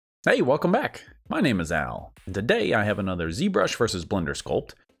Hey, welcome back. My name is Al, and today I have another Zbrush versus Blender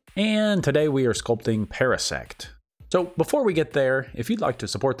sculpt, and today we are sculpting Parasect. So before we get there, if you'd like to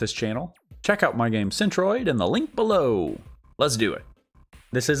support this channel, check out my game Centroid in the link below. Let's do it.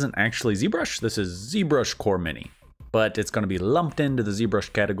 This isn't actually Zbrush, this is Zbrush Core Mini, but it's going to be lumped into the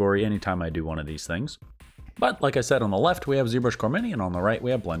Zbrush category anytime I do one of these things. But like I said, on the left we have Zbrush Core Mini, and on the right we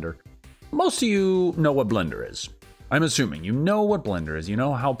have Blender. Most of you know what Blender is. I'm assuming you know what Blender is, you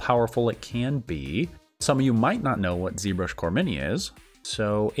know how powerful it can be. Some of you might not know what Zbrush Core Mini is,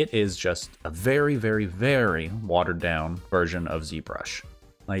 so it is just a very, very, very watered down version of Zbrush.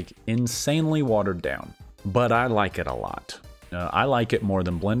 Like, insanely watered down, but I like it a lot. I like it more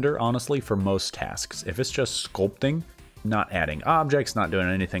than Blender, honestly, for most tasks. If it's just sculpting, not adding objects, not doing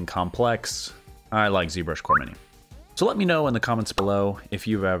anything complex, I like Zbrush Core Mini. So let me know in the comments below if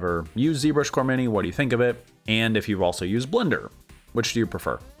you've ever used Zbrush Core Mini, what do you think of it? And if you've also used Blender, which do you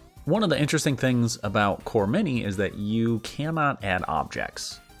prefer? One of the interesting things about Core Mini is that you cannot add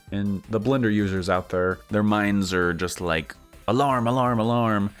objects. And the Blender users out there, their minds are just like, alarm, alarm,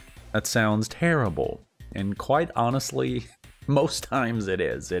 alarm. That sounds terrible. And quite honestly, most times it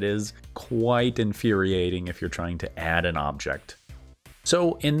is. It is quite infuriating if you're trying to add an object.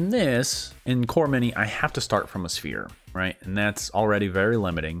 So in Core Mini, I have to start from a sphere, right? And that's already very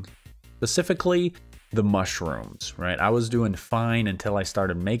limiting. Specifically, the mushrooms, right? I was doing fine until I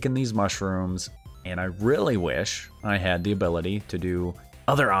started making these mushrooms, and I really wish I had the ability to do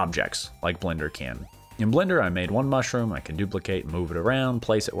other objects like Blender can. In Blender, I made one mushroom, I can duplicate, move it around,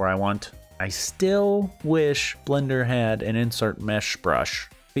 place it where I want. I still wish Blender had an insert mesh brush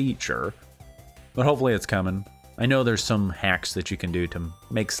feature, but hopefully it's coming. I know there's some hacks that you can do to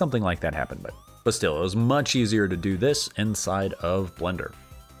make something like that happen, but still, it was much easier to do this inside of Blender.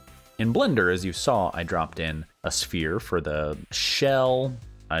 In Blender, as you saw, I dropped in a sphere for the shell,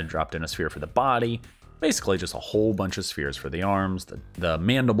 I dropped in a sphere for the body, basically just a whole bunch of spheres for the arms, the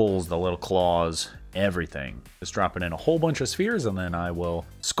mandibles, the little claws, everything. Just dropping in a whole bunch of spheres, and then I will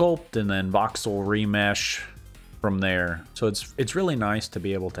sculpt and then voxel remesh from there. So it's really nice to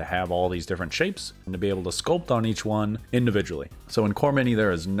be able to have all these different shapes and to be able to sculpt on each one individually. So in Core Mini,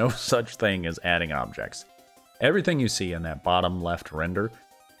 there is no such thing as adding objects. Everything you see in that bottom left render,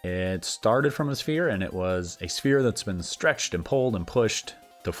 it started from a sphere, and it was a sphere that's been stretched and pulled and pushed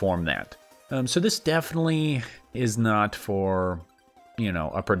to form that. So this definitely is not for, you know,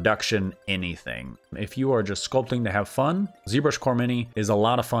 a production anything. If you are just sculpting to have fun, Zbrush Core Mini is a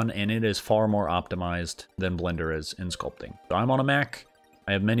lot of fun, and it is far more optimized than Blender is in sculpting. So I'm on a Mac.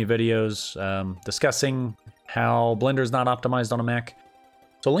 I have many videos discussing how Blender is not optimized on a Mac.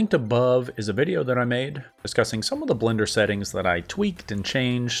 So linked above is a video that I made discussing some of the Blender settings that I tweaked and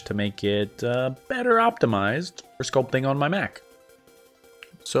changed to make it better optimized for sculpting on my Mac.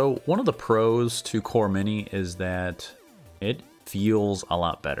 So one of the pros to Core Mini is that it feels a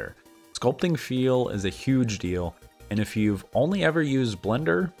lot better. Sculpting feel is a huge deal, and if you've only ever used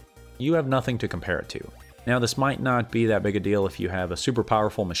Blender, you have nothing to compare it to. Now, this might not be that big a deal if you have a super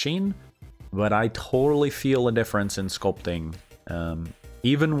powerful machine, but I totally feel a difference in sculpting.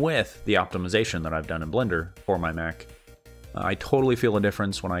 Even with the optimization that I've done in Blender for my Mac, I totally feel a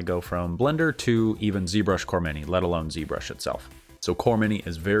difference when I go from Blender to even Zbrush Core Mini, let alone Zbrush itself. So Core Mini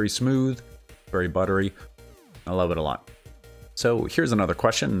is very smooth, very buttery. I love it a lot. So here's another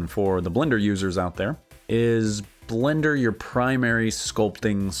question for the Blender users out there. Is Blender your primary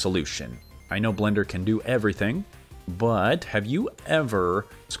sculpting solution? I know Blender can do everything, but have you ever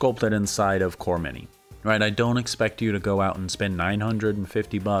sculpted inside of Core Mini? Right, I don't expect you to go out and spend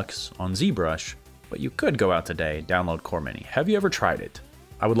 $950 on Zbrush, but you could go out today, download Core Mini. Have you ever tried it?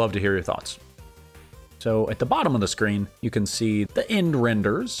 I would love to hear your thoughts. So at the bottom of the screen, you can see the end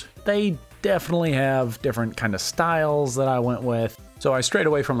renders. They definitely have different kind of styles that I went with. So I strayed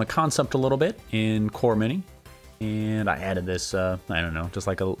away from the concept a little bit in Core Mini, and I added this, I don't know, just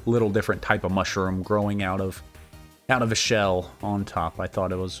like a little different type of mushroom growing out of a shell on top. I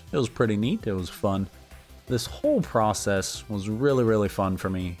thought it was pretty neat. It was fun. This whole process was really, really fun for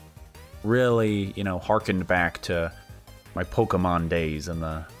me. Really, you know, harkened back to my Pokemon days in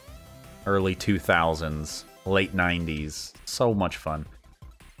the early 2000s, late 90s. So much fun.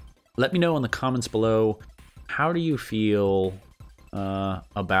 Let me know in the comments below, how do you feel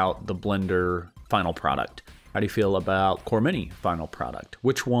about the Blender final product? How do you feel about Core Mini final product?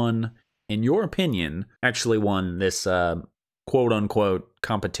 Which one, in your opinion, actually won this quote-unquote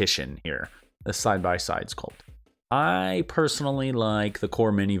competition here? The side-by-side sculpt. I personally like the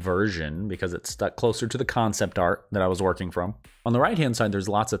Core Mini version because it's stuck closer to the concept art that I was working from. On the right-hand side, there's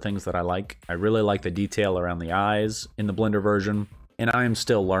lots of things that I like. I really like the detail around the eyes in the Blender version. and I am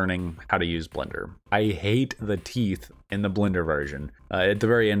still learning how to use Blender. I hate the teeth in the Blender version. At the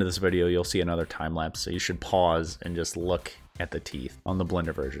very end of this video, you'll see another time lapse, so you should pause and just look at the teeth on the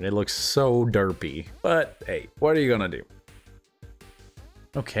Blender version. It looks so derpy, but hey, what are you gonna do?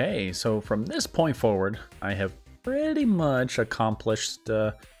 Okay, so from this point forward, I have pretty much accomplished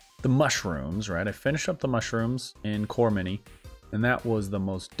the mushrooms, right? I finished up the mushrooms in Core Mini, and that was the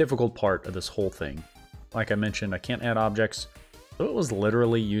most difficult part of this whole thing. Like I mentioned, I can't add objects, so it was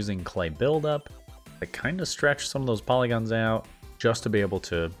literally using clay buildup to kind of stretch some of those polygons out just to be able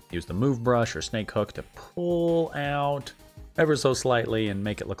to use the move brush or snake hook to pull out ever so slightly and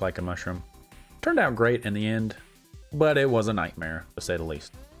make it look like a mushroom. Turned out great in the end, but it was a nightmare, to say the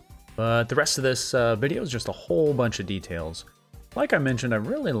least. But the rest of this video is just a whole bunch of details. Like I mentioned, I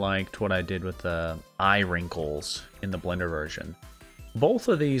really liked what I did with the eye wrinkles in the Blender version. Both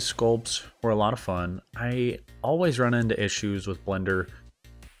of these sculpts were a lot of fun. I always run into issues with Blender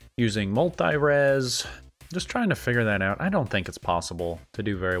using multi-res, just trying to figure that out. I don't think it's possible to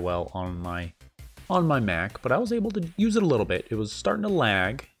do very well on my Mac, but I was able to use it a little bit. It was starting to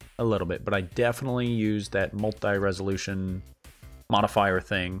lag a little bit, but I definitely used that multi-resolution modifier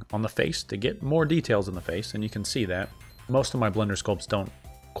thing on the face to get more details in the face, and you can see that. Most of my Blender sculpts don't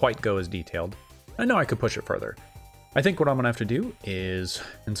quite go as detailed. I know I could push it further. I think what I'm gonna have to do is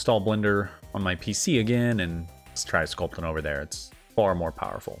install Blender on my PC again and let's try sculpting over there. It's far more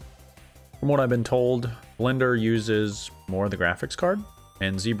powerful. From what I've been told, Blender uses more of the graphics card,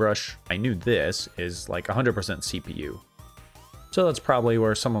 and Zbrush, I knew this, is like 100% CPU. So that's probably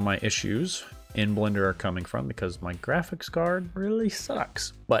where some of my issues in Blender are coming from, because my graphics card really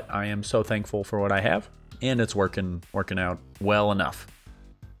sucks. But I am so thankful for what I have, and it's working out well enough.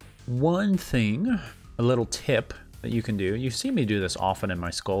 One thing, a little tip that you can do, you see me do this often in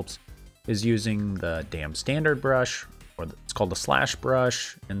my sculpts, is using the damn standard brush, or it's called the slash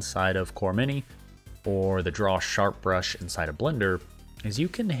brush inside of Core Mini, or the draw sharp brush inside of Blender, is you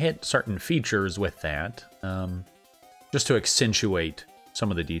can hit certain features with that, just to accentuate some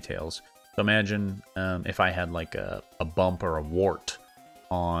of the details. So imagine if I had like a bump or a wart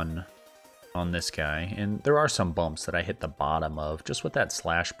on this guy, and there are some bumps that I hit the bottom of, just with that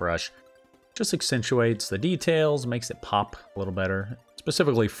slash brush, just accentuates the details, makes it pop a little better,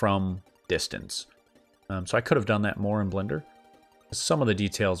 specifically from distance. So I could have done that more in Blender. Some of the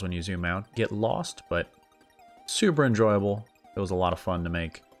details when you zoom out get lost, but super enjoyable. It was a lot of fun to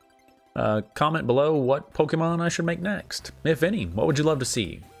make. Comment below what Pokemon I should make next, if any. What would you love to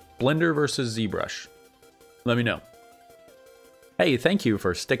see? Blender versus Zbrush? Let me know. Hey, thank you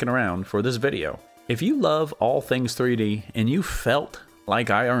for sticking around for this video. If you love all things 3D and you felt like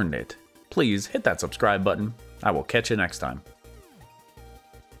I earned it, please hit that subscribe button. I will catch you next time.